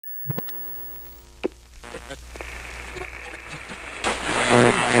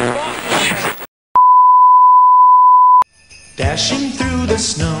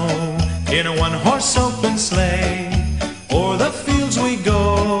snow in a one-horse open sleigh. O'er the fields we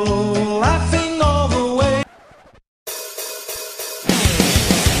go, laughing all the way.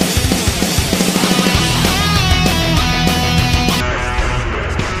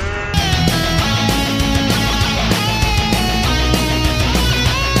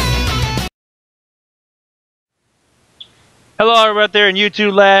 Hello everybody out there in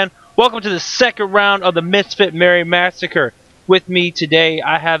YouTube land. Welcome to the second round of the Misfit Merry Massacre. With me today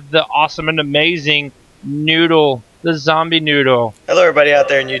I have the awesome and amazing Noodle, the Zombie Noodle. Hello everybody out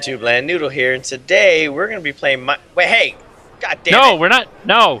there in YouTube land, Noodle here, and today we're going to be playing wait, hey! God damn it! No, we're not.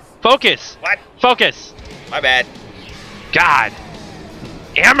 No! Focus! What? Focus! My bad. God!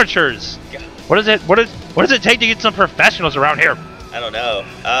 Amateurs! God. What does it take to get some professionals around here? I don't know.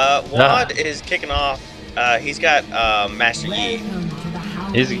 Wad is kicking off. He's got Master Yi.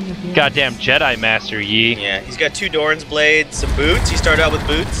 He's a goddamn Jedi Master Yi. Yeah, he's got 2 Doran's blades, some boots. He started out with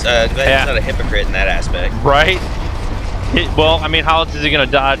boots. Glad he's not a hypocrite in that aspect. Right? Well, I mean, how else is he going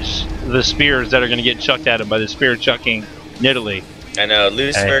to dodge the spears that are going to get chucked at him by the spear chucking Niddly? I know.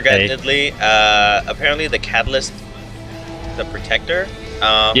 Lucifer got Niddly. Apparently the Catalyst, the Protector.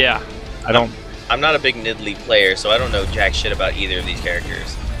 Yeah, I'm not a big Niddly player, so I don't know jack shit about either of these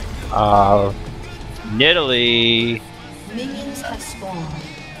characters. Niddly. Minions have spawned.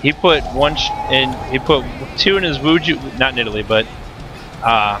 He put he put 2 in his Wuju. Not Niddly, but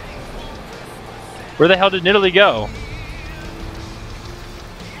where the hell did Niddly go?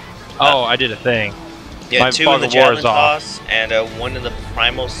 Oh, I did a thing. Yeah, My 2 fog in the of war Javelin is off. Toss and 1 in the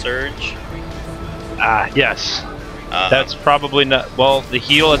Primal Surge. Yes. That's probably not. Well, the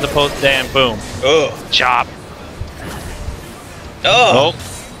heal as opposed to damn boom. Oh, Chop. oh.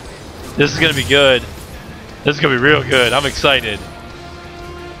 This is gonna be good. This is gonna be real good. I'm excited.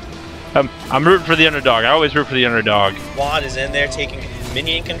 I'm rooting for the underdog. I always root for the underdog. Wad is in there taking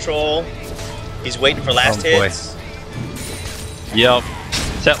minion control. He's waiting for last hits. Yep.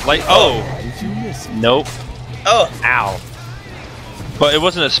 Set light. Oh. Nope. Oh. Ow. But it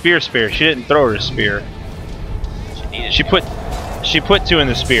wasn't a spear. She didn't throw her spear. She put 2 in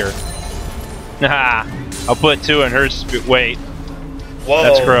the spear. Nah. I'll put 2 in her spear. Wait. Whoa.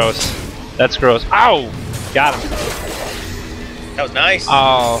 That's gross. That's gross. Ow. Got him. That was nice.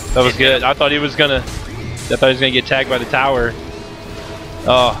 Oh, that was good. I thought he was gonna get tagged by the tower.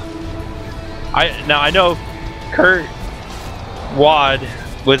 Oh. I know Kurt Wad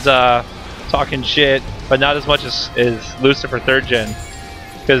was talking shit, but not as much as Lucifer3rdGen,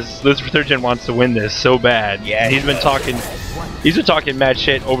 because Lucifer3rdGen wants to win this so bad. Yeah, he's been talking mad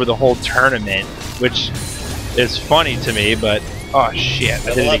shit over the whole tournament, which is funny to me. But oh shit,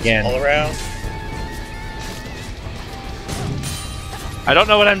 I did it again. All around. I don't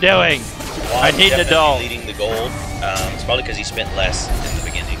know what I'm doing. I need an adult. Leading the gold. It's probably because he spent less in the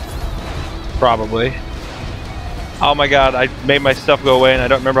beginning. Probably. Oh my god, I made my stuff go away and I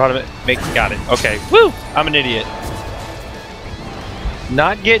don't remember how to make. Got it. Okay. Woo! I'm an idiot.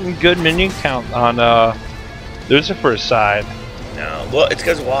 Not getting good minion count on Lucifer's side. No. Well, it's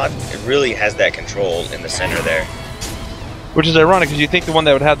because Wad really has that control in the center there. Which is ironic because you think the one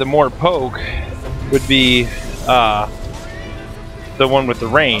that would have the more poke would be the one with the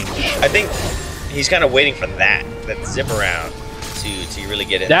range. I think he's kind of waiting for that zip around to really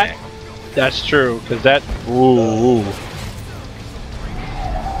get in there. That's true, because that ooh,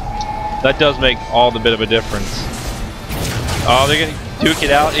 that does make all the bit of a difference. Oh, they're gonna duke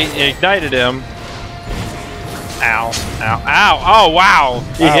it out. He ignited him. Ow! Ow! Ow! Oh wow!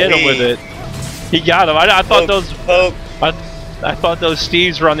 He hit him with it. He got him. I thought I thought those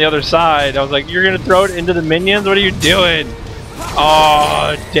Steves were on the other side. I was like, you're gonna throw it into the minions? What are you doing?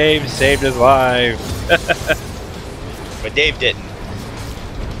 Oh, Dave saved his life. But Dave didn't.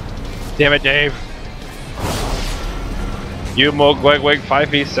 Damn it, Dave. You mo gweg weg 5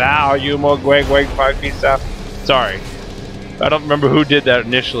 feet south. You mo gweg weg 5 feet south. Sorry. I don't remember who did that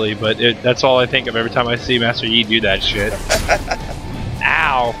initially, but that's all I think of every time I see Master Yi do that shit.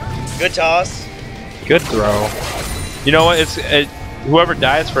 Ow. Good toss. Good throw. You know what? Whoever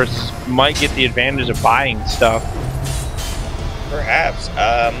dies first might get the advantage of buying stuff. Perhaps.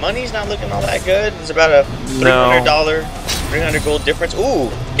 Money's not looking all that good. It's about a $300, 300 gold difference. Ooh,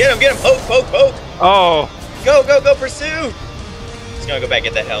 get him, poke, poke, poke. Oh. Go, go, go, pursue. He's gonna go back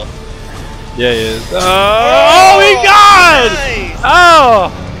get that health. Yeah, he is. Oh, he got! Nice. Oh,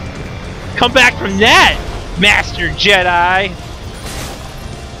 come back from that, Master Jedi.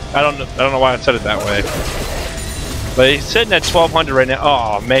 I don't know why I said it that way. But he's sitting at 1200 right now.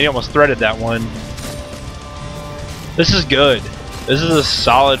 Oh man, he almost threaded that one. This is good. This is a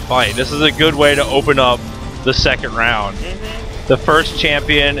solid fight. This is a good way to open up the second round. The first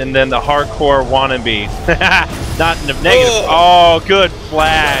champion and then the hardcore wannabe. Not in the negative. Oh, good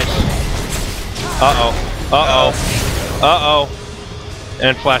flash.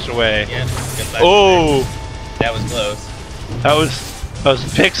 And flash away. Yeah, good flash Oh, away. That was close. that was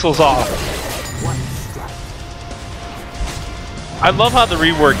pixels off. I love how the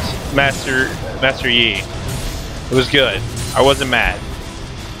reworked Master Yi. It was good. I wasn't mad.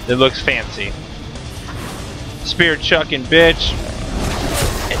 It looks fancy. Spear chucking bitch.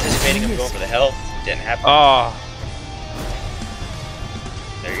 Anticipating him going for the health. Didn't happen. Oh.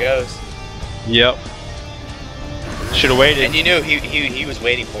 There he goes. Yep. Should have waited. And you knew he was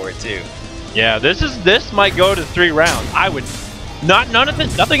waiting for it too. Yeah, this might go to 3 rounds. I would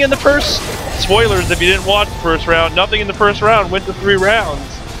nothing in the first spoilers if you didn't watch the first round. Nothing in the first round went to 3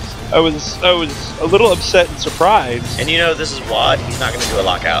 rounds. I was a little upset and surprised. And you know this is WAD. He's not going to do a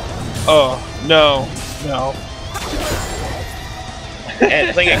lockout. Oh no.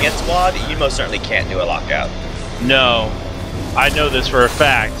 And playing against WAD, you most certainly can't do a lockout. No, I know this for a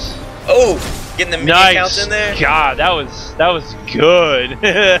fact. Oh, getting the minion counts in there. God, that was good.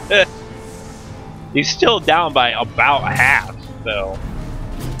 He's still down by about half, though.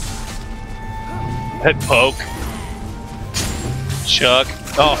 Head poke. Chuck.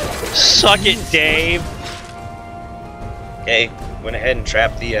 Oh, suck it, Dave. Okay, went ahead and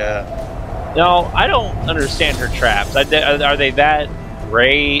trapped the. No, I don't understand her traps. Are they that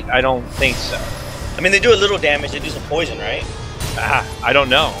great? I don't think so. I mean, they do a little damage. They do some poison, right? I don't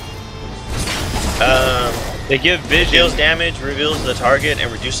know. They give vision. Deals damage, reveals the target, and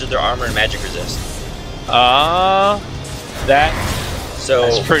reduces their armor and magic resist.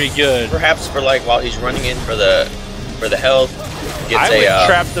 That's pretty good. Perhaps for like while he's running in for the health, gets I would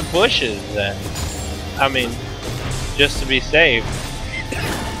trap the bushes then. I mean, just to be safe.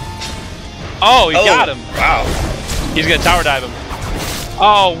 Oh, he got him. Wow. He's gonna tower dive him.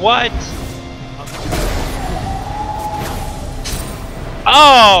 Oh, what?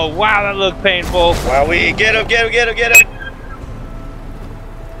 Oh, wow, that looked painful. Wow, we get him.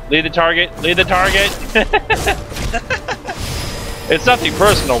 Lead the target. It's nothing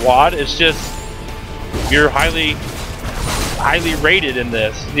personal, WAD. It's just you're highly rated in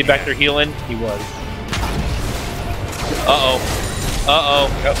this. Is he back there healing? He was. Oh,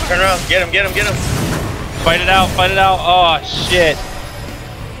 turn around. Get him. Fight it out. Oh, shit.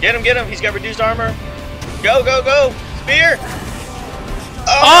 Get him. He's got reduced armor. Go. Spear.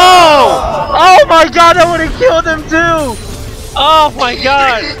 Oh my god, that would have killed him too. Oh my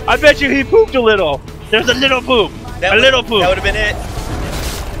god. I bet you he pooped a little. There's a little poop. That would have been it.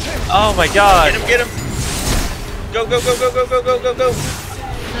 Oh my god. Get him. Go.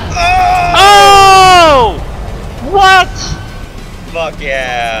 Oh! What? Fuck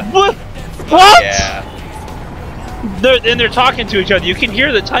yeah. What? Yeah. They're talking to each other. You can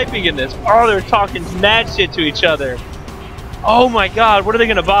hear the typing in this. Oh, they're talking mad shit to each other. Oh my god, what are they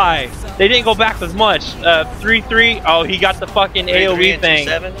gonna buy? They didn't go back as much. 3-3. Oh, he got the fucking AoE thing.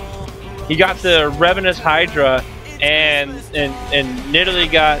 2-7? He got the Revenous Hydra and Nidalee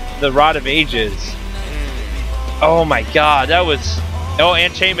got the Rod of Ages. Oh my god, that was. Oh,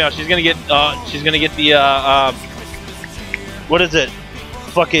 and Chainmail. She's gonna get the what is it?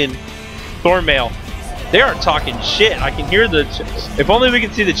 Fucking Thornmail. They are talking shit. I can hear the. If only we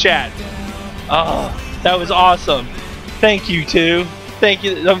could see the chat. Oh, that was awesome. Thank you, too. Thank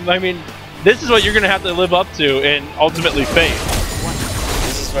you. I mean, this is what you're gonna have to live up to and ultimately face.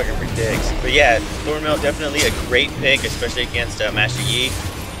 This is fucking ridiculous. But yeah, Thornmail definitely a great pick, especially against Master Yi.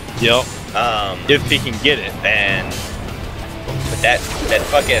 Yep. If he can get it. But that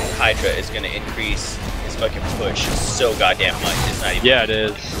fucking Hydra is gonna increase his fucking push so goddamn much. It's not even. Yeah, it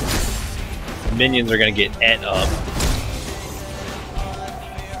is. Minions are gonna get ate up.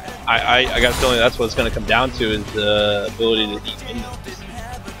 I got a feeling that's what it's gonna come down to is the ability to eat minions.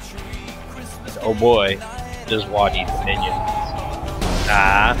 And oh boy, does WAD eat the minions?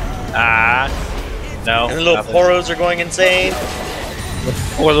 No. And the little poros are going insane.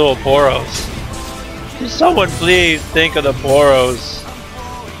 Poor little poros. Someone please think of the poros.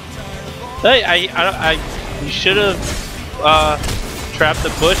 Hey, you should have trapped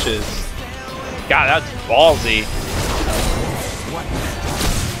the bushes. God, that's ballsy.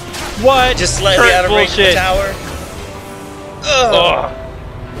 What? Just slightly out of range of the tower. Oh.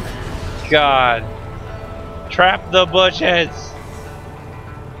 God. Trap the bushes.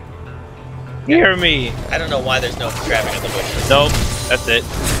 Hear me. I don't know why there's no trapping of the bushes. Nope. That's it.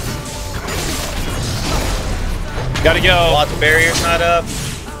 Gotta go. Lots of barriers not up.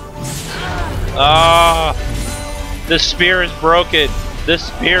 The spear is broken. The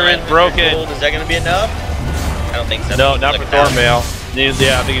spear is broken. Is that gonna be enough? I don't think so. No, not for Thornmail.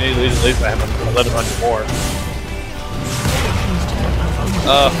 Yeah, I think you need to at least have 1100 more.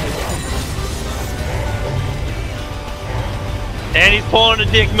 And he's pulling the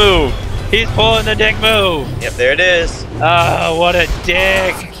dick move. He's pulling the dick move. Yep, there it is. Oh, what a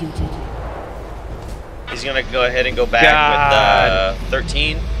dick. He's gonna go ahead and go back with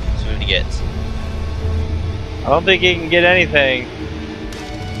 13. See what he gets. I don't think he can get anything.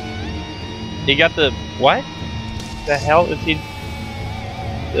 He got the what? The hell is he?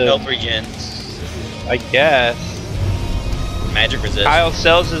 Lucifer3rdGen. I guess. Magic resist. Kyle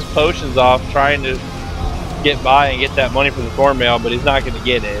sells his potions off, trying to get by and get that money for the Thornmail, but he's not going to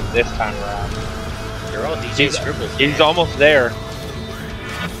get it this time around. You're all DJ Scribbles. He's almost there.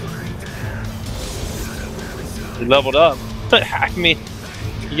 He leveled up. I mean,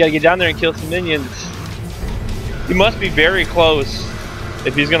 you got to get down there and kill some minions. He must be very close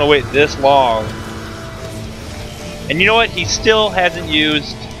if he's going to wait this long. And you know what? He still hasn't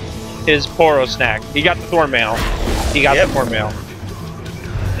used his Poro snack. He got the Thornmail. He got the Thornmail.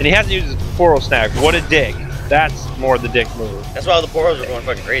 And he hasn't used his Poro snack. What a dick. That's more the dick move. That's why all the Poros are going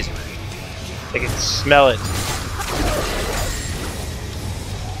fucking crazy. They can smell it.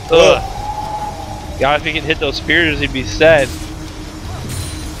 Ugh. God, if he can hit those spears, he'd be set.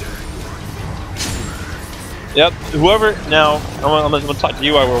 Yep. Whoever. Now, I'm gonna talk to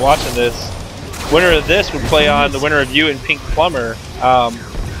you while we're watching this. Winner of this would play on the winner of you and Pink Plumber.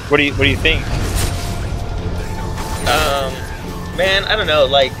 What do you think? Man, I don't know.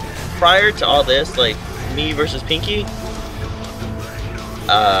 Like prior to all this, like me versus Pinky.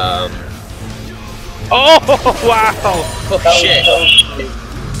 Oh wow! Oh shit.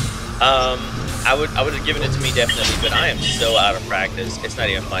 I would have given it to me definitely, but I am so out of practice. It's not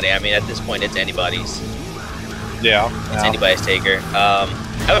even funny. I mean, at this point, it's anybody's. Yeah. It's anybody's taker. I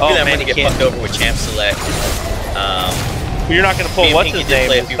have a feeling I'm gonna get fucked over with Champ Select. You're not gonna pull what's his name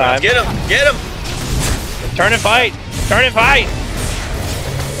this time. Get him! Get him! Turn and fight! Turn and fight!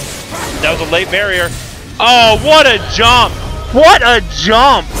 That was a late barrier. Oh, what a jump! What a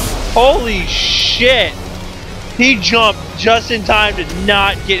jump! Holy shit! He jumped just in time to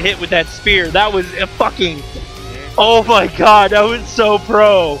not get hit with that spear. That was a fucking... Oh my god, that was so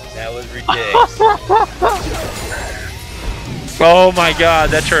pro! That was ridiculous. Oh my god,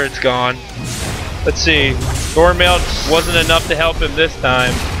 that turret's gone. Let's see. Thornmail wasn't enough to help him this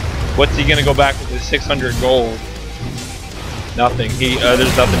time. What's he gonna go back with his 600 gold? Nothing.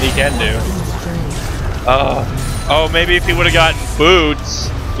 There's nothing he can do. Oh, maybe if he would have gotten boots,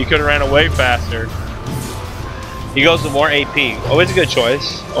 he could have ran away faster. He goes with more AP. Always a good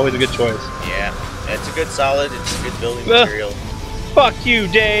choice. Always a good choice. Yeah, it's a good solid. It's a good building material. Fuck you,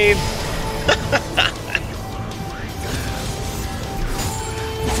 Dave.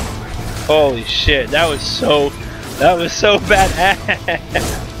 Holy shit, that was so badass.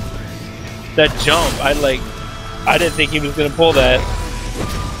 That jump, I didn't think he was gonna pull that.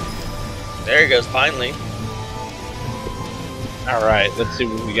 There he goes, finally. Alright, let's see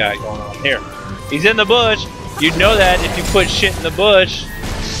what we got going on here. He's in the bush. You'd know that if you put shit in the bush.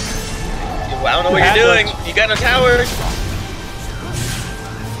 I don't know what you're doing. You got no towers.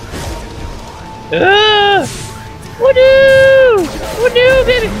 Woo-doo! Woo-doo,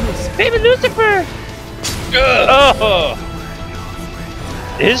 baby! Baby Lucifer! Oh!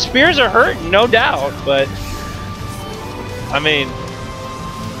 His spears are hurting, no doubt, but... I mean...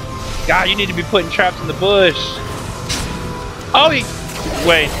 God, you need to be putting traps in the bush. Oh, he...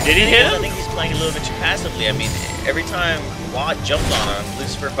 Wait, did he hit him? I think he's playing a little bit too passively. I mean, every time Wad jumped on him,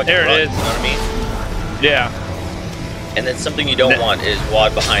 Lucifer fucking there it is. You know what I mean? Yeah. And then something you don't want is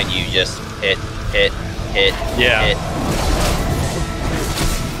Wad behind you, just hit. Yeah. Hit.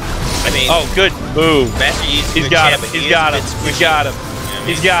 I mean, oh, good move. Master Yi's He's got him. He's got him. He's got him.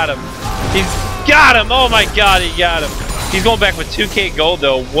 He's got him. He's got him. Oh my God, he got him. He's going back with 2K gold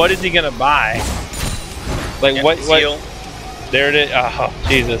though. What is he gonna buy? Like what? There it is. Oh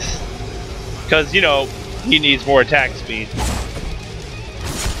Jesus. Because you know he needs more attack speed.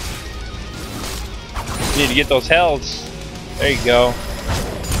 You need to get those hells. There you go.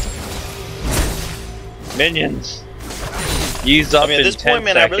 Minions. Ease up. I mean, at this point,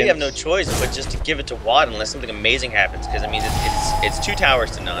 man, seconds. I really have no choice but just to give it to Wad unless something amazing happens. Because I mean, it's 2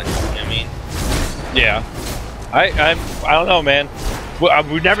 towers to none. You know what I mean? Yeah. I don't know, man.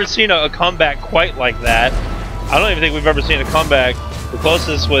 We've never seen a comeback quite like that. I don't even think we've ever seen a comeback. The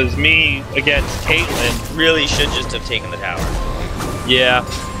closest was me against Caitlyn. Really should just have taken the tower. Yeah.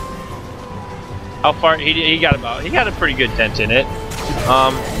 How far? He got about. He got a pretty good dent in it.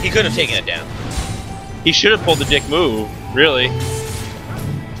 He could have taken it down. He should have pulled the dick move. Really.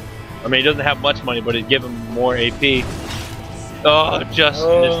 I mean, he doesn't have much money, but it'd give him more AP. Oh, just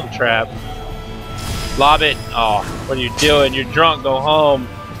missed the trap. Lob it. Oh, what are you doing? You're drunk. Go home.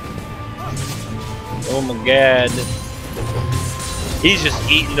 Oh my god. He's just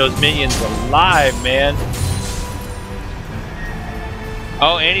eating those minions alive, man.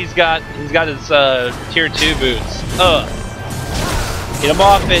 Oh, and he's got his tier 2 boots. Get him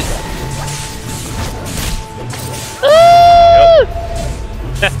off it.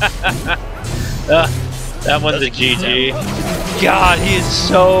 That one's a GG. God, he is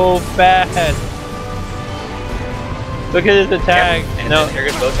so fast. Look at his attack. Yep. And then here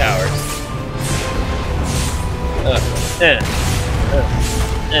goes both towers. Damn.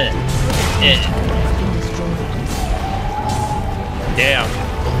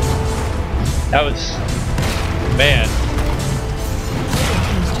 That was man.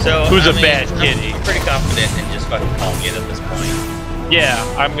 So who's a bad kitty? I'm pretty confident in just fucking calling it at this point. Yeah,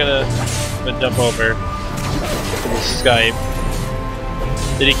 I'm gonna jump over to the Skype.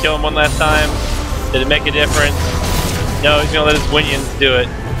 Did he kill him one last time? Did it make a difference? No, he's gonna let his minions do it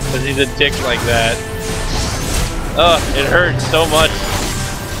because he's a dick like that. Ugh, it hurts so much.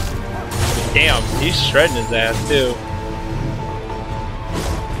 Damn, he's shredding his ass too.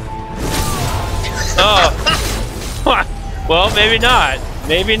 Oh, well, maybe not.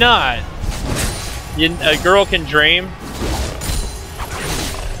 Maybe not. A girl can dream.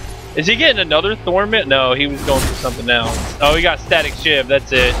 Is he getting another thorn mitt? No, he was going for something else. Oh, he got static shiv.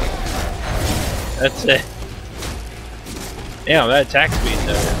 That's it. That's it. Damn, that attack speed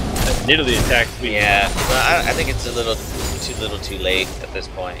though. That literally attack speed. Yeah, well, I think it's a little too late at this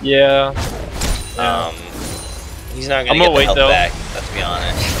point. Yeah. He's not gonna get the health back. Let's be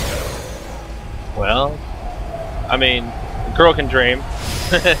honest. Well, I mean, a girl can dream.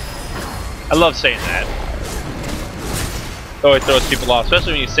 I love saying that. It always throws people off,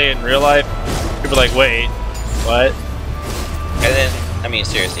 especially when you say it in real life. People are like, wait, what? And then, I mean,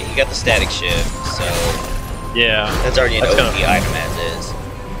 seriously, he got the static shiv, so yeah, that's already an OP item as is.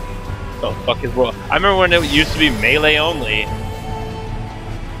 Oh, fuck is world. I remember when it used to be melee only.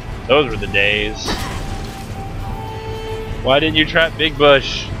 Those were the days. Why didn't you trap Big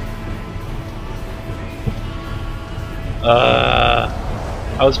Bush?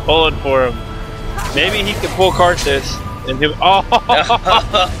 I was pulling for him. Maybe he could pull Karthus and he'll. Oh!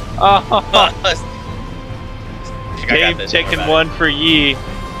 Dave taking one for Yi.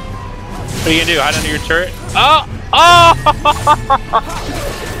 What are you gonna do? Hide under your turret? Oh! Oh!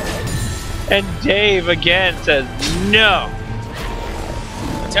 And Dave again says no.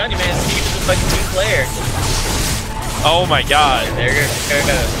 I'm telling you, man, he's a fucking team player. Oh my god. They're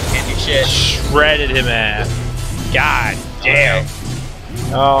gonna can't do shit. Shredded him ass. God damn. Okay.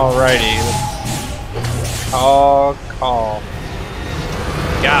 Alrighty. Call.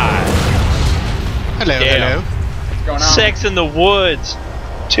 God. Hello, damn. hello. What's going on? Sex in the woods.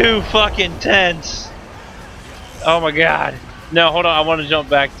 Too fucking tense. Oh my god. No, hold on. I want to jump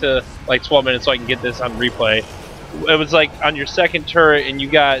back to like 12 minutes so I can get this on replay. It was like on your second turret and you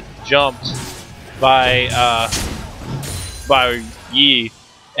got jumped by Yi,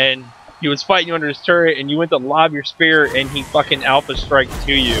 and he was fighting you under his turret, and you went to lob your spear, and he fucking alpha strike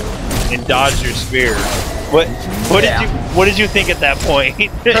to you and dodged your spear. What did you think at that point?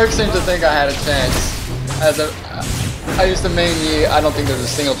 Kirk seemed to think I had a chance. I used to main Yi. I don't think there's a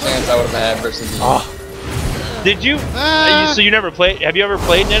single chance I would have had versus Yi. Oh. Did you? So you never played? Have you ever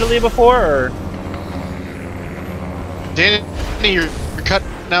played in Italy before? Or? Danny, you're cutting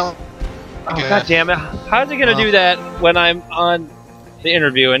out. Oh, god damn it! How's he gonna do that when I'm on the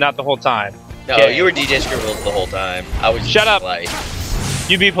interview and not the whole time? No, okay. You were DJ Scribbles the whole time. I was shut up. Polite.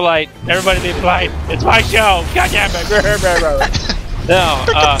 You be polite. Everybody be polite. It's my show. God damn it! No.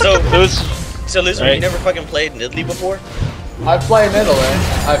 So Lucifer, right. You never fucking played in Italy before? I've played in Italy.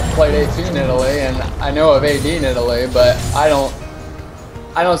 I've played 18 in Italy, and I know of AD in Italy, but I don't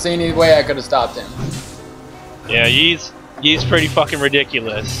see any way I could have stopped him. Yeah, he's pretty fucking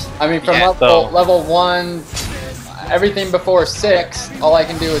ridiculous. I mean, from level 1, everything before 6, all I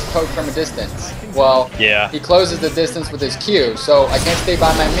can do is poke from a distance. Well, yeah. He closes the distance with his Q, so I can't stay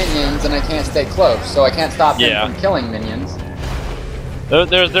by my minions and I can't stay close, so I can't stop him from killing minions.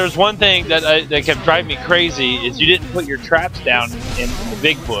 There's one thing that kept driving me crazy is you didn't put your traps down in the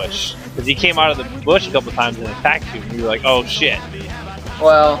big bush, because he came out of the bush a couple times and attacked you, and you were like, oh shit.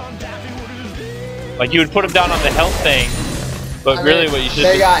 Well, like you would put him down on the health thing, but really what you should.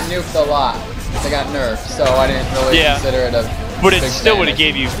 They got nuked a lot. They got nerfed, so I didn't really consider it a. But it still would have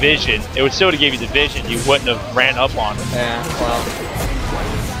gave you vision. It would still would have gave you the vision. You wouldn't have ran up on him. Yeah, well,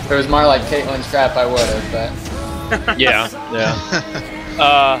 if it was more like Caitlyn's trap, I would have, but. Yeah.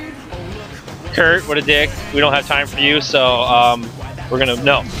 Kurt, what a dick. We don't have time for you, so we're gonna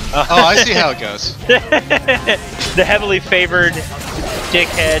no. Oh, I see how it goes. The heavily favored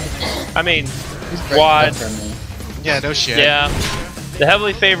dickhead. I mean, Wad. Yeah, no shit. Yeah, the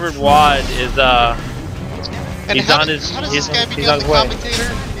heavily favored Wad is And he's how on his does he's, this guy he's become on the his way. commentator?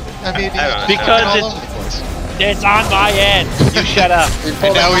 I mean, Because it's on my end. You shut up.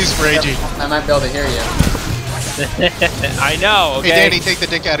 And now he's raging. I might be able to hear you. I know. Okay. Hey, Danny, take the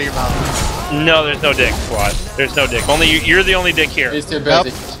dick out of your mouth. No, there's no dick, Wad. There's no dick. Only you're the only dick here. He's too Nope.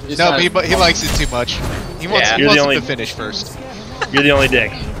 busy. He's No, trying he likes it too much. He wants, Yeah. he You're wants the him only- to finish first. You're the only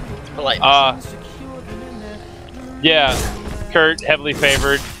dick. Politeness. Yeah, Kurt, heavily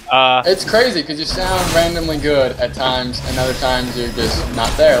favored. It's crazy because you sound randomly good at times, and other times you're just not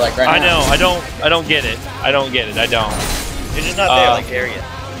there. Like right I now. know. I don't get it. I don't. You're just not there, like Arian.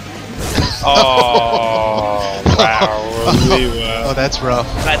 Oh wow. Oh, that's rough.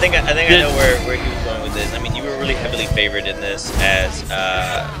 I think I know where he was going with this. I mean, you were really heavily favored in this as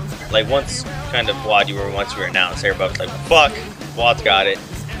like once kind of Wad you were announced, everybody was like, fuck, Wad's got it.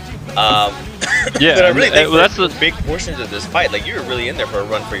 Yeah, but I really think well, that's the big portions of this fight, like you were really in there for a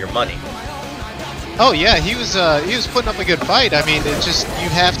run for your money. Oh yeah, he was putting up a good fight. I mean, it's just you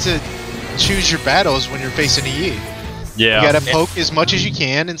have to choose your battles when you're facing a Yi. yeah. You gotta poke as much as you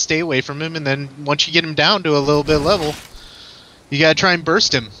can and stay away from him, and then once you get him down to a little bit level, you gotta try and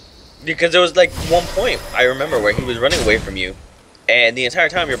burst him. Because there was like one point I remember where he was running away from you, and the entire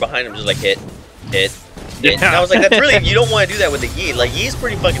time you're behind him, just like hit. Yeah. And I was like, that's really, you don't want to do that with the Yi. Like, Yi's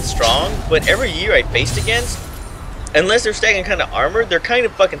pretty fucking strong, but every Yi I faced against, unless they're stacking kind of armor, they're kind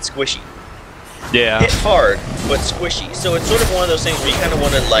of fucking squishy. Yeah. Hit hard, but squishy. So it's sort of one of those things where you kind of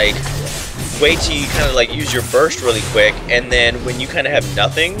want to, like, wait till you kind of, like, use your burst really quick, and then when you kind of have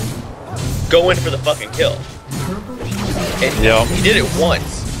nothing, go in for the fucking kill. And he did it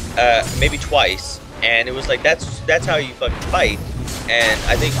once, maybe twice, and it was like, that's how you fucking fight. And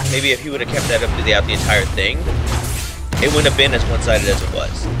I think maybe if he would have kept that up throughout the entire thing, it wouldn't have been as one-sided as it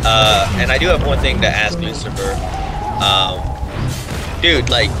was. And I do have one thing to ask Lucifer. Dude,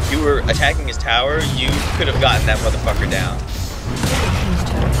 like, you were attacking his tower, you could have gotten that motherfucker down.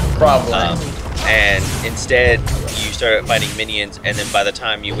 Probably. And instead, you started fighting minions, and then by the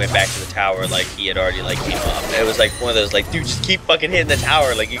time you went back to the tower, like, he had already, like, came up. It was like one of those, like, dude, just keep fucking hitting the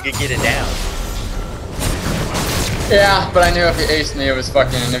tower, like, you could get it down. Yeah, but I knew if he aced me, it was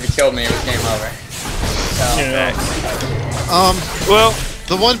fucking, and if he killed me, it was game over. So, Well,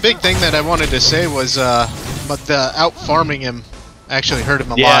 the one big thing that I wanted to say was, but the out farming him actually hurt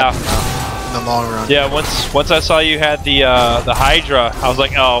him a lot in the long run. yeah. Once I saw you had the Hydra, I was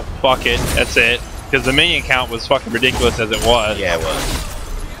like, oh fuck it, that's it. Because the minion count was fucking ridiculous as it was. Yeah, it was.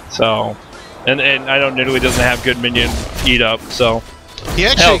 So, and I don't know, he doesn't have good minion eat up. So He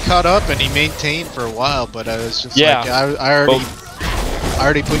actually caught up and he maintained for a while, but I was just like, I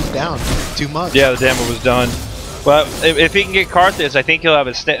already put him down too much. yeah, the damage was done. But if he can get Carthus, I think he'll have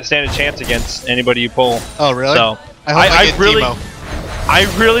a standard chance against anybody you pull. Oh really? So I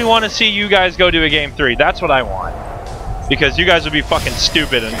really want to see you guys go to a game 3. That's what I want. Because you guys would be fucking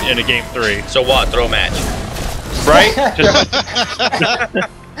stupid in a game 3. So what? Throw a match. Right? Just,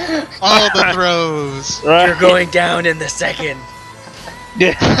 all the throws. right? You're going down in the second.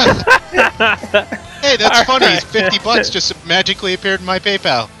 Yeah. Hey, that's All funny. right. $50 just magically appeared in my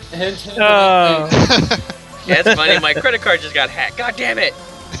PayPal. Yeah, it's funny. My credit card just got hacked. God damn it.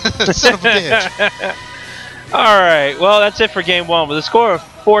 Son of a bitch. Alright, well that's it for game 1. With a score of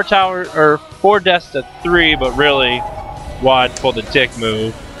 4 deaths to 3, but really Wad pulled a dick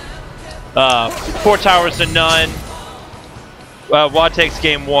move. 4 towers to none. Wad takes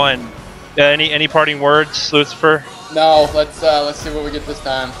game 1. Any parting words, Lucifer? No, let's see what we get this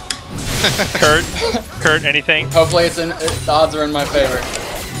time. Kurt, anything? Hopefully the odds are in my favor.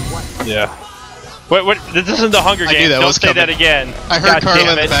 Yeah. What? This isn't the Hunger Games. Don't say that again. I heard God Carla damn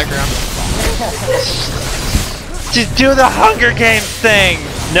in the it. background. Just do the Hunger Games thing.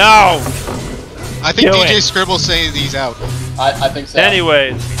 No. I think Do DJ it. Scribble's saying he's out. I think so.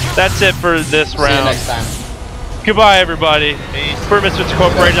 Anyways, that's it for this See you round. next time. Goodbye, everybody. Peace. For Misfits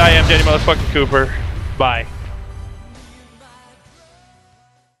Incorporated, I am Danny Motherfucking Cooper. Bye.